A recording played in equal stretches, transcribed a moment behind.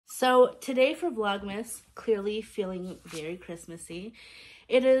So today for Vlogmas, clearly feeling very Christmassy.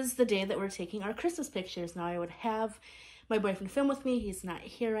 It is the day that we're taking our Christmas pictures. Now I would have my boyfriend film with me. He's not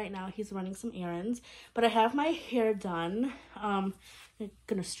here right now. He's running some errands. But I have my hair done. I'm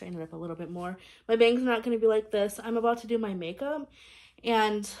gonna straighten it up a little bit more. My bangs are not gonna be like this. I'm about to do my makeup.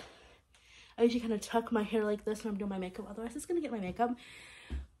 And I usually kind of tuck my hair like this when I'm doing my makeup. Otherwise it's gonna get my makeup.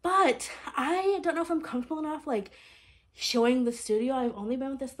 But I don't know if I'm comfortable enough like showing the studio. I've only been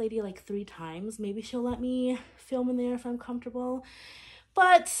with this lady like 3 times. Maybe she'll let me film in there if I'm comfortable.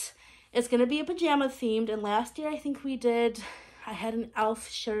 But it's gonna be a pajama themed, and last year I think I had an elf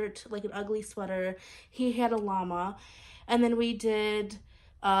shirt, like an ugly sweater. He had a llama. And then we did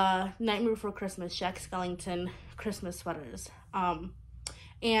Nightmare Before Christmas, Jack Skellington Christmas sweaters.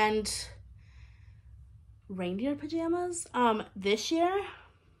 And reindeer pajamas. This year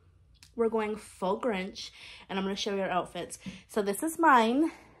we're going full Grinch, and I'm going to show you our outfits. So this is mine,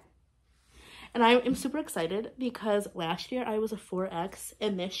 and I am super excited because last year I was a 4X,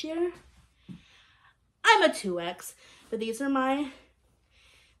 and this year I'm a 2X. But these are my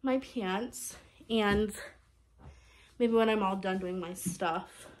pants, and maybe when I'm all done doing my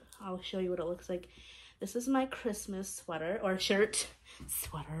stuff, I'll show you what it looks like. This is my Christmas sweater, or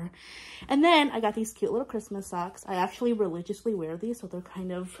sweater. And then I got these cute little Christmas socks. I actually religiously wear these, so they're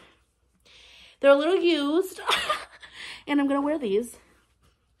a little used. And I'm gonna wear these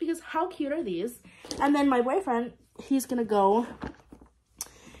because how cute are these? And then my boyfriend, he's gonna go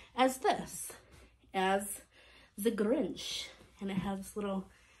as the Grinch. And it has this little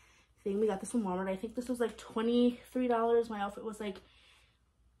thing. We got this from Walmart. I think this was like $23. My outfit was like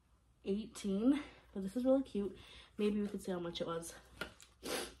 $18. But this is really cute. Maybe we could say how much it was.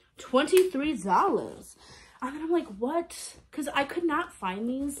 $23. And then I'm like, what? Because I could not find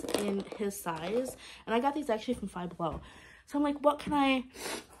these in his size. And I got these actually from Five Below. So I'm like, what can I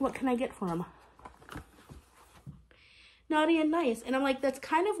get for him? Naughty and nice. And I'm like, that's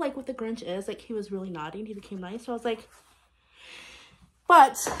kind of like what the Grinch is. Like, he was really naughty and he became nice. So I was like,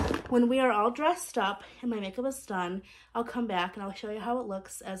 but when we are all dressed up and my makeup is done, I'll come back and I'll show you how it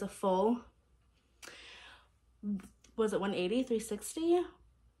looks as a full, was it 180, 360?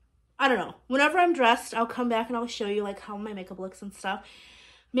 I don't know. Whenever I'm dressed, I'll come back and I'll show you like how my makeup looks and stuff.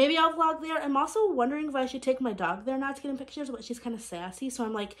 Maybe I'll vlog there. I'm also wondering if I should take my dog there not to get in pictures, but she's kind of sassy. So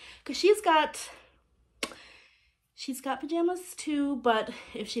I'm like, because she's got pajamas too, but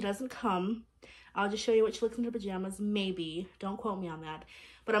if she doesn't come, I'll just show you what she looks in her pajamas. Maybe. Don't quote me on that.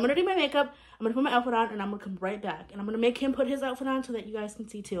 But I'm going to do my makeup, I'm going to put my outfit on, and I'm going to come right back. And I'm going to make him put his outfit on so that you guys can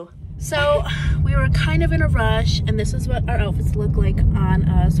see too. So, we were kind of in a rush, and this is what our outfits look like on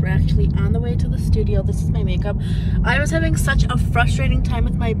us. We're actually on the way to the studio. This is my makeup. I was having such a frustrating time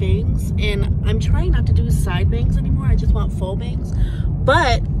with my bangs, and I'm trying not to do side bangs anymore. I just want full bangs.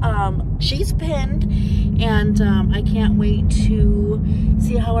 But, she's pinned, and I can't wait to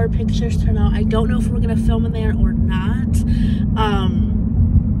see how our pictures turn out. I don't know if we're going to film in there or not.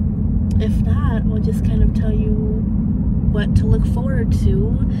 If not, we'll just kind of tell you what to look forward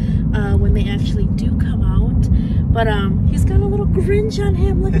to when they actually do come out. But he's got a little Grinch on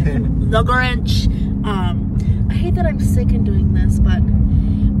him. Look at him, the Grinch. I hate that I'm sick and doing this, but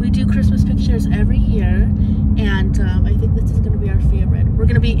we do Christmas pictures every year, and I think this is going to be our favorite. We're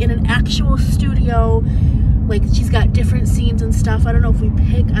going to be in an actual studio. Like, she's got different scenes and stuff. I don't know if we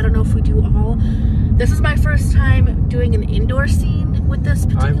pick. I don't know if we do all. This is my first time doing an indoor scene with this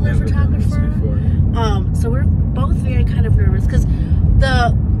particular photographer. So we're both very kind of nervous because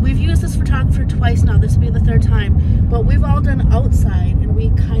we've used this photographer twice now. This will be the 3rd time. But we've all done outside, and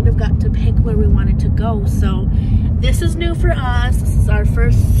we kind of got to pick where we wanted to go. So this is new for us. This is our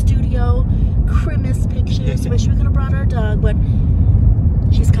first studio Christmas pictures. Wish we could have brought our dog, but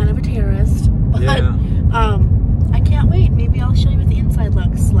she's kind of a terrorist. But yeah. I can't wait. Maybe I'll show you what the inside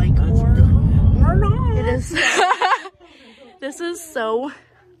looks like, or not. It is. This is so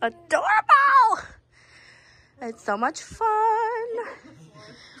adorable. It's so much fun.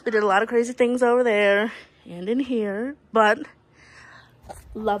 We did a lot of crazy things over there and in here, but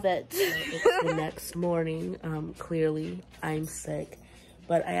love it. It's the next morning. Clearly I'm sick,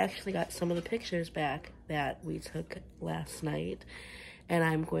 but I actually got some of the pictures back that we took last night. And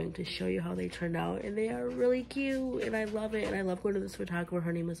I'm going to show you how they turned out. And they are really cute. And I love it. And I love going to this photographer.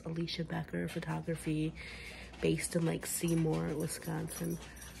 Her name is Alicia Becker Photography. Based in like Seymour, Wisconsin.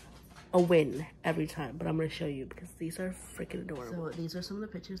 A win every time. But I'm going to show you because these are freaking adorable. So these are some of the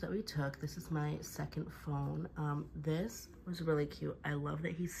pictures that we took. This is my second phone. This was really cute. I love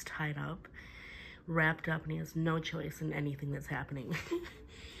that he's tied up, wrapped up, and he has no choice in anything that's happening.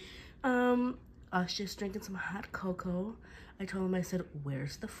 Us just drinking some hot cocoa. I told him, I said,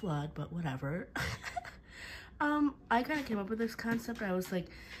 where's the flood? But whatever. I kind of came up with this concept. I was like,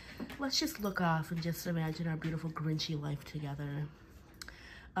 let's just look off and just imagine our beautiful Grinchy life together.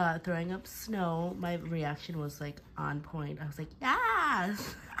 Throwing up snow, my reaction was like on point. I was like,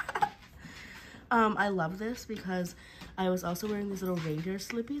 yes! I love this because I was also wearing these little reindeer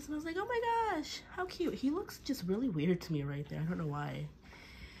slippies and I was like, oh my gosh, how cute. He looks just really weird to me right there. I don't know why.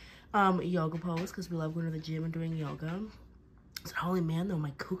 Yoga pose because we love going to the gym and doing yoga. So, holy man, though,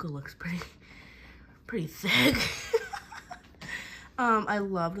 my kuka looks pretty thick. I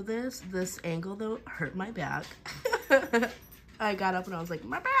loved this. This angle, though, hurt my back. I got up and I was like,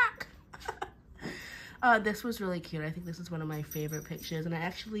 my back! This was really cute. I think this is one of my favorite pictures. And I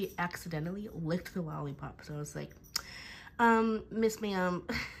actually accidentally licked the lollipop. So I was like, Miss Ma'am,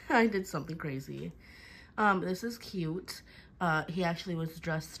 I did something crazy. This is cute. He actually was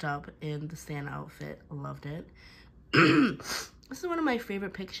dressed up in the Santa outfit. Loved it. This is one of my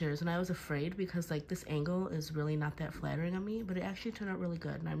favorite pictures, and I was afraid because like this angle is really not that flattering on me, but it actually turned out really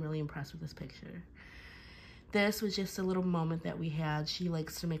good, and I'm really impressed with this picture. This was just a little moment that we had. She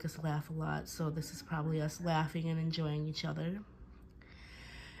likes to make us laugh a lot, so this is probably us laughing and enjoying each other.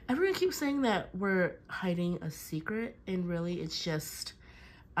 Everyone keeps saying that we're hiding a secret, and really it's just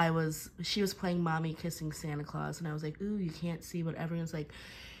she was playing mommy kissing Santa Claus, and I was like, ooh, you can't see, but everyone's like,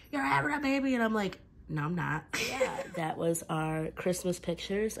 you're having a baby, and I'm like, no, I'm not. Yeah, that was our Christmas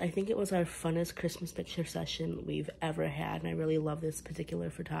pictures. I think it was our funnest Christmas picture session we've ever had, and I really love this particular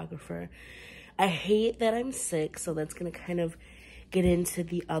photographer. I hate that I'm sick, so that's going to kind of get into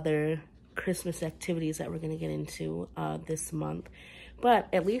the other Christmas activities that we're going to get into this month. But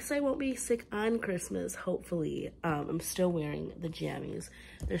at least I won't be sick on Christmas, hopefully. I'm still wearing the jammies.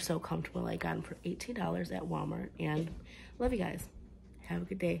 They're so comfortable. I got them for $18 at Walmart, and love you guys. Have a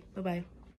good day. Bye-bye.